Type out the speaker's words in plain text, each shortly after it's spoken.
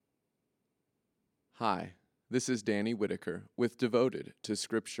Hi, this is Danny Whitaker with Devoted to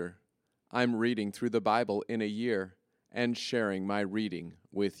Scripture. I'm reading through the Bible in a year and sharing my reading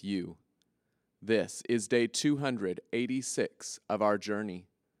with you. This is day 286 of our journey.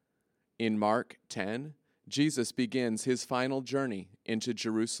 In Mark 10, Jesus begins his final journey into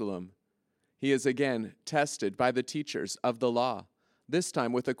Jerusalem. He is again tested by the teachers of the law, this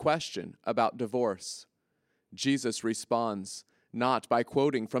time with a question about divorce. Jesus responds, not by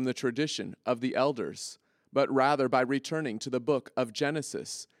quoting from the tradition of the elders, but rather by returning to the book of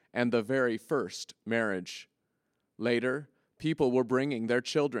Genesis and the very first marriage. Later, people were bringing their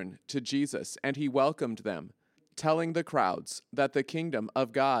children to Jesus, and he welcomed them, telling the crowds that the kingdom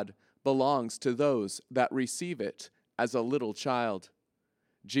of God belongs to those that receive it as a little child.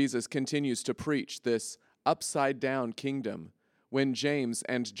 Jesus continues to preach this upside-down kingdom when James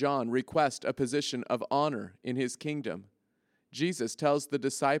and John request a position of honor in his kingdom. Jesus tells the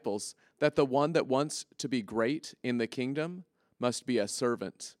disciples that the one that wants to be great in the kingdom must be a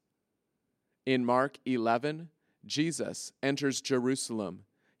servant. In Mark 11, Jesus enters Jerusalem.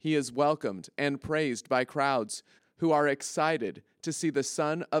 He is welcomed and praised by crowds who are excited to see the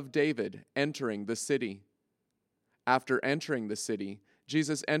Son of David entering the city. After entering the city,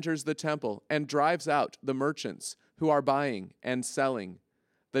 Jesus enters the temple and drives out the merchants who are buying and selling.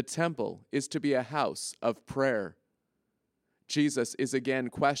 The temple is to be a house of prayer. Jesus is again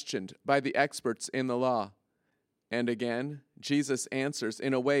questioned by the experts in the law. And again, Jesus answers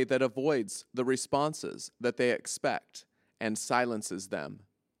in a way that avoids the responses that they expect and silences them.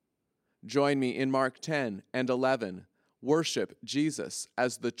 Join me in Mark 10 and 11. Worship Jesus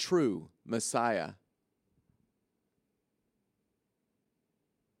as the true Messiah.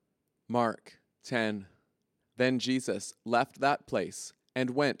 Mark 10. Then Jesus left that place and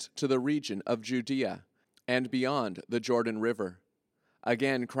went to the region of Judea and beyond the Jordan River.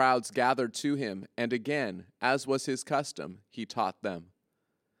 Again crowds gathered to him, and again, as was his custom, he taught them.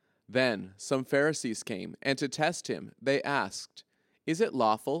 Then some Pharisees came, and to test him, they asked, "Is it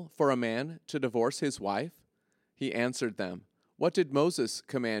lawful for a man to divorce his wife?" He answered them, "What did Moses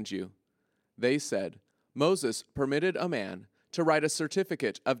command you?" They said, "Moses permitted a man to write a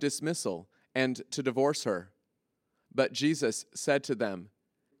certificate of dismissal and to divorce her." But Jesus said to them,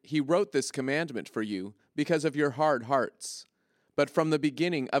 "He wrote this commandment for you because of your hard hearts. But from the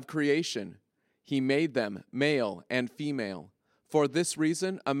beginning of creation, he made them male and female. For this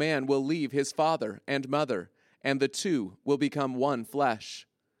reason, a man will leave his father and mother, and the two will become one flesh.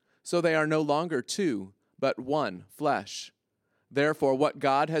 So they are no longer two, but one flesh. Therefore, what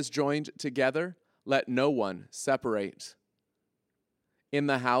God has joined together, let no one separate." In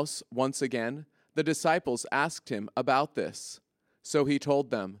the house, once again, the disciples asked him about this. So he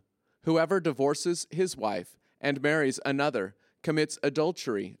told them, "Whoever divorces his wife and marries another commits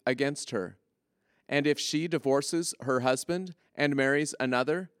adultery against her. And if she divorces her husband and marries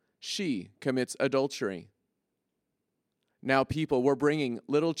another, she commits adultery." Now people were bringing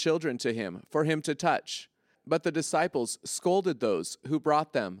little children to him for him to touch, but the disciples scolded those who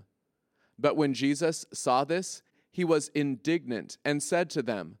brought them. But when Jesus saw this, he was indignant and said to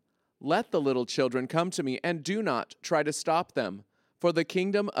them, "Let the little children come to me, and do not try to stop them, for the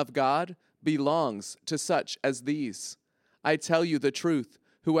kingdom of God belongs to such as these. I tell you the truth,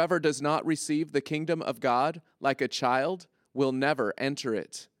 whoever does not receive the kingdom of God like a child will never enter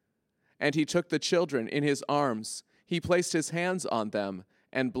it." And he took the children in his arms. He placed his hands on them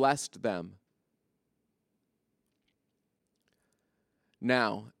and blessed them.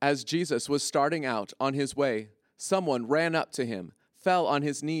 Now, as Jesus was starting out on his way, someone ran up to him, fell on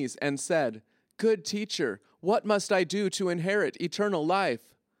his knees, and said, "Good teacher, what must I do to inherit eternal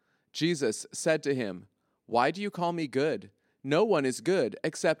life?" Jesus said to him, "Why do you call me good? No one is good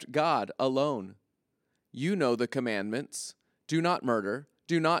except God alone. You know the commandments. Do not murder,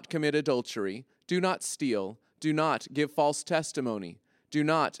 do not commit adultery, do not steal, do not give false testimony, do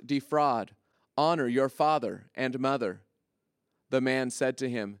not defraud, honor your father and mother." The man said to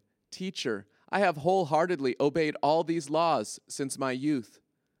him, "Teacher, I have wholeheartedly obeyed all these laws since my youth."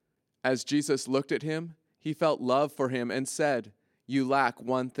 As Jesus looked at him, he felt love for him and said, "You lack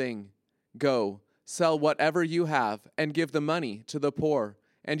one thing. Go, sell whatever you have and give the money to the poor,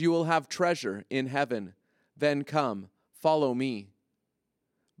 and you will have treasure in heaven. Then come, follow me."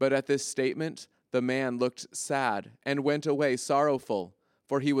 But at this statement, the man looked sad and went away sorrowful,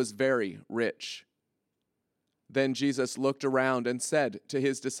 for he was very rich. Then Jesus looked around and said to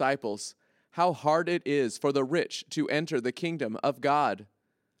his disciples, "How hard it is for the rich to enter the kingdom of God."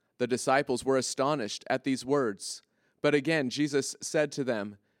 The disciples were astonished at these words. But again Jesus said to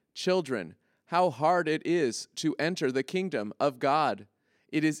them, "Children, how hard it is to enter the kingdom of God.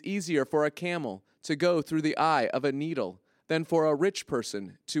 It is easier for a camel to go through the eye of a needle than for a rich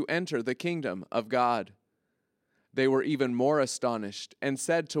person to enter the kingdom of God." They were even more astonished and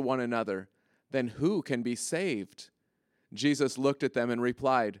said to one another, "Then who can be saved?" Jesus looked at them and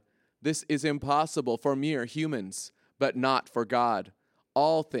replied, "This is impossible for mere humans, but not for God.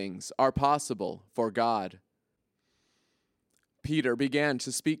 All things are possible for God." Peter began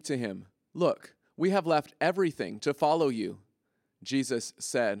to speak to him. "Look, we have left everything to follow you." Jesus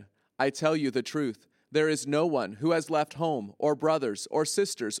said, "I tell you the truth. There is no one who has left home or brothers or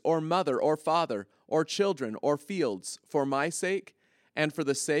sisters or mother or father or children or fields for my sake and for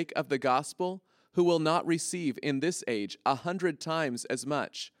the sake of the gospel, who will not receive in this age 100 times as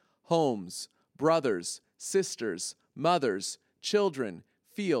much, homes, brothers, sisters, mothers, children,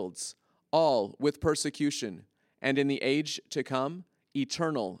 fields, all with persecution, and in the age to come,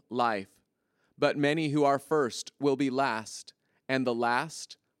 eternal life. But many who are first will be last, and the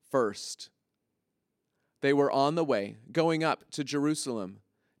last first." They were on the way, going up to Jerusalem.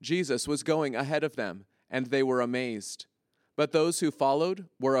 Jesus was going ahead of them, and they were amazed. But those who followed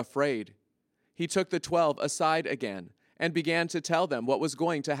were afraid. He took the 12 aside again and began to tell them what was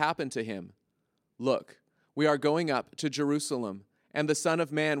going to happen to him. "Look, we are going up to Jerusalem, and the Son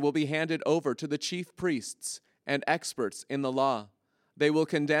of Man will be handed over to the chief priests and experts in the law. They will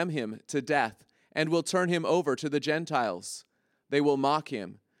condemn him to death and will turn him over to the Gentiles. They will mock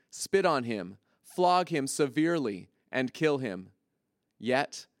him, spit on him, flog him severely, and kill him.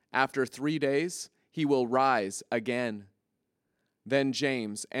 Yet, after 3 days, he will rise again." Then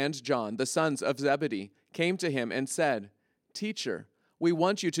James and John, the sons of Zebedee, came to him and said, "Teacher, we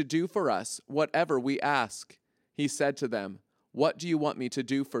want you to do for us whatever we ask." He said to them, "What do you want me to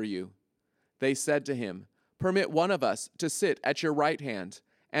do for you?" They said to him, "Permit one of us to sit at your right hand,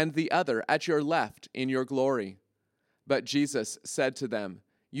 and the other at your left in your glory." But Jesus said to them,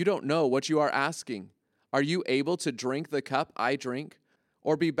 "You don't know what you are asking. Are you able to drink the cup I drink,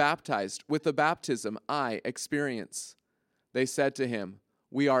 or be baptized with the baptism I experience?" They said to him,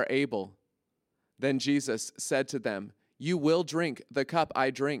 "We are able." Then Jesus said to them, "You will drink the cup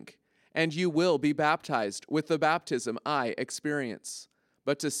I drink, and you will be baptized with the baptism I experience.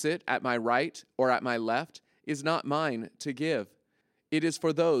 But to sit at my right or at my left is not mine to give. It is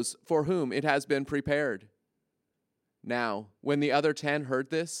for those for whom it has been prepared." Now, when the other 10 heard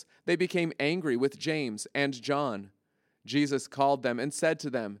this, they became angry with James and John. Jesus called them and said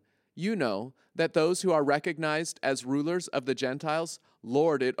to them, "You know that those who are recognized as rulers of the Gentiles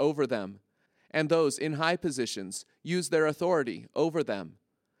lord it over them, and those in high positions use their authority over them.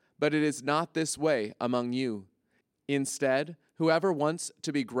 But it is not this way among you. Instead, whoever wants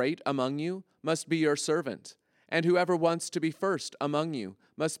to be great among you must be your servant, and whoever wants to be first among you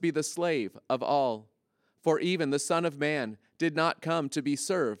must be the slave of all. For even the Son of Man did not come to be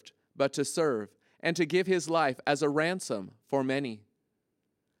served, but to serve, and to give his life as a ransom for many."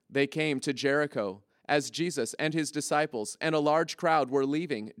 They came to Jericho, as Jesus and his disciples and a large crowd were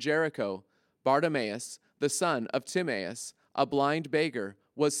leaving Jericho. Bartimaeus, the son of Timaeus, a blind beggar,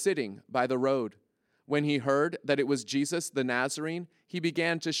 was sitting by the road. When he heard that it was Jesus the Nazarene, he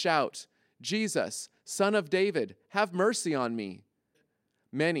began to shout, "Jesus, Son of David, have mercy on me."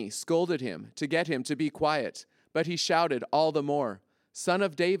 Many scolded him to get him to be quiet, but he shouted all the more, "Son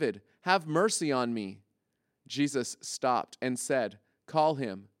of David, have mercy on me." Jesus stopped and said, "Call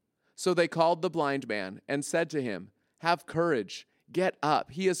him." So they called the blind man and said to him, "Have courage, get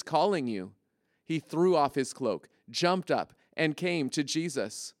up, he is calling you." He threw off his cloak, jumped up, and came to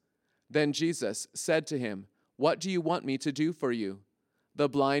Jesus. Then Jesus said to him, "What do you want me to do for you?" The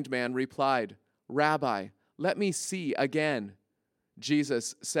blind man replied, "Rabbi, let me see again."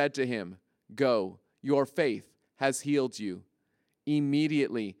 Jesus said to him, "Go, your faith has healed you."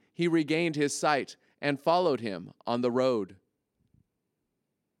 Immediately he regained his sight and followed him on the road.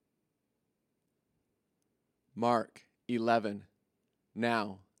 Mark 11.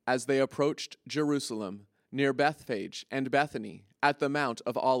 Now, as they approached Jerusalem, near Bethphage and Bethany, at the Mount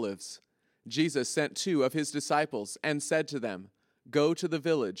of Olives, Jesus sent 2 of his disciples and said to them, "Go to the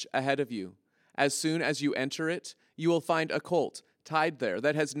village ahead of you. As soon as you enter it, you will find a colt tied there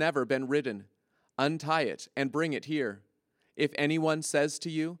that has never been ridden. Untie it and bring it here. If anyone says to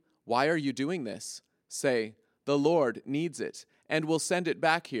you, 'Why are you doing this?' say, 'The Lord needs it and will send it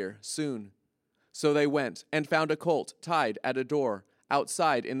back here soon.'" So they went and found a colt tied at a door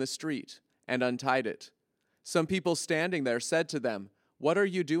outside in the street and untied it. Some people standing there said to them, "What are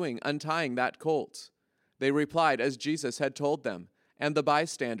you doing untying that colt?" They replied as Jesus had told them, and the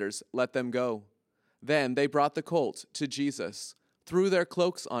bystanders let them go. Then they brought the colt to Jesus, threw their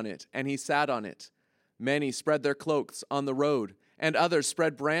cloaks on it, and he sat on it. Many spread their cloaks on the road, and others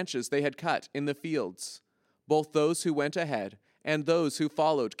spread branches they had cut in the fields. Both those who went ahead and those who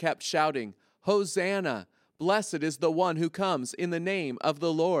followed kept shouting, "Hosanna! Blessed is the one who comes in the name of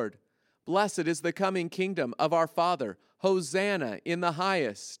the Lord. Blessed is the coming kingdom of our Father. Hosanna in the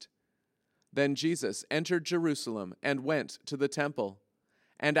highest." Then Jesus entered Jerusalem and went to the temple.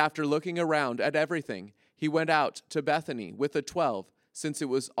 And after looking around at everything, he went out to Bethany with the 12, since it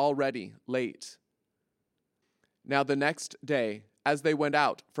was already late. Now the next day, as they went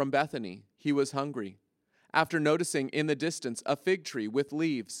out from Bethany, he was hungry. After noticing in the distance a fig tree with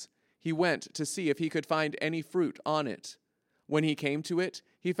leaves, he went to see if he could find any fruit on it. When he came to it,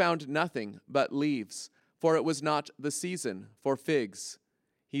 he found nothing but leaves, for it was not the season for figs.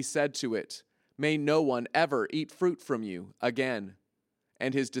 He said to it, "May no one ever eat fruit from you again."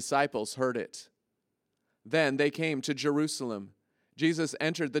 And his disciples heard it. Then they came to Jerusalem. Jesus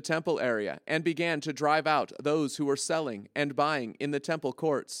entered the temple area and began to drive out those who were selling and buying in the temple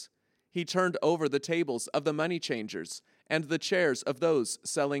courts. He turned over the tables of the money changers and the chairs of those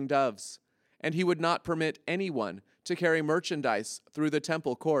selling doves, and he would not permit anyone to carry merchandise through the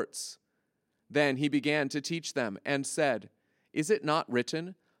temple courts. Then he began to teach them and said, "Is it not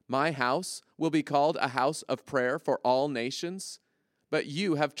written, 'My house will be called a house of prayer for all nations'? But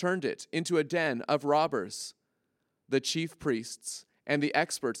you have turned it into a den of robbers." The chief priests and the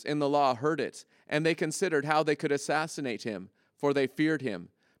experts in the law heard it, and they considered how they could assassinate him, for they feared him,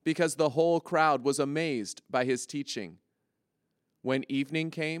 because the whole crowd was amazed by his teaching. When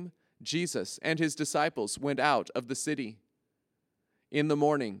evening came, Jesus and his disciples went out of the city. In the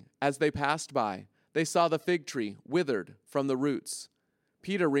morning, as they passed by, they saw the fig tree withered from the roots.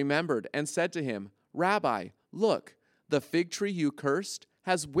 Peter remembered and said to him, "Rabbi, look, the fig tree you cursed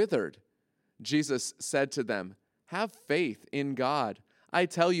has withered." Jesus said to them, "Have faith in God. I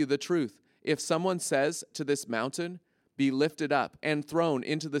tell you the truth. If someone says to this mountain, 'Be lifted up and thrown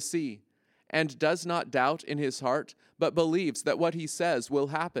into the sea,' and does not doubt in his heart, but believes that what he says will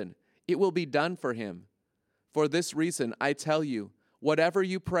happen, it will be done for him. For this reason I tell you, whatever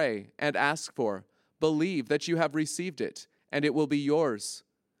you pray and ask for, believe that you have received it, and it will be yours.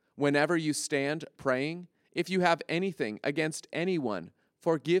 Whenever you stand praying, if you have anything against anyone,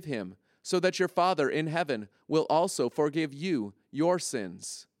 forgive him, so that your Father in heaven will also forgive you your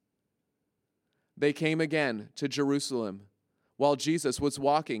sins." They came again to Jerusalem. While Jesus was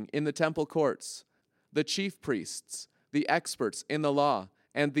walking in the temple courts, the chief priests, the experts in the law,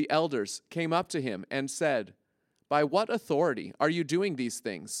 and the elders came up to him and said, "By what authority are you doing these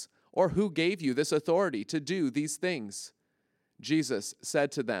things? Or who gave you this authority to do these things?" Jesus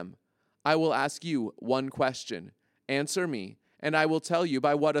said to them, "I will ask you one question. Answer me, and I will tell you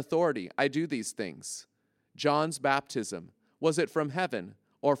by what authority I do these things. John's baptism, was it from heaven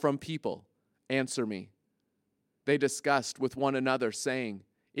or from people? Answer me." They discussed with one another, saying,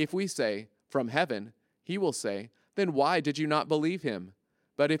 "If we say, 'From heaven,' he will say, 'Then why did you not believe him?'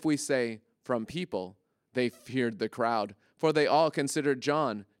 But if we say, 'From people,'" they feared the crowd, for they all considered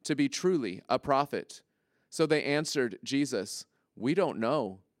John to be truly a prophet. So they answered Jesus, "We don't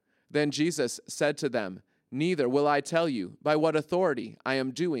know." Then Jesus said to them, "Neither will I tell you by what authority I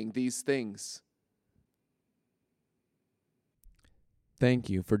am doing these things." Thank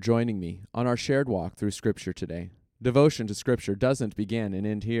you for joining me on our shared walk through Scripture today. Devotion to Scripture doesn't begin and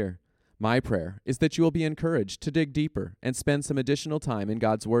end here. My prayer is that you will be encouraged to dig deeper and spend some additional time in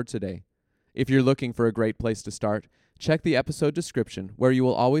God's Word today. If you're looking for a great place to start, check the episode description, where you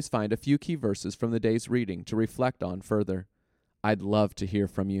will always find a few key verses from the day's reading to reflect on further. I'd love to hear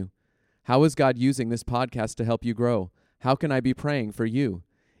from you. How is God using this podcast to help you grow? How can I be praying for you?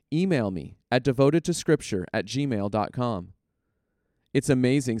 Email me at devotedtoscripture@gmail.com. It's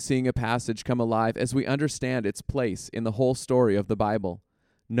amazing seeing a passage come alive as we understand its place in the whole story of the Bible.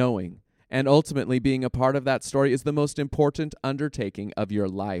 Knowing and ultimately being a part of that story is the most important undertaking of your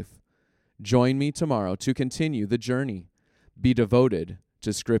life. Join me tomorrow to continue the journey. Be devoted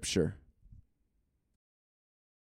to Scripture.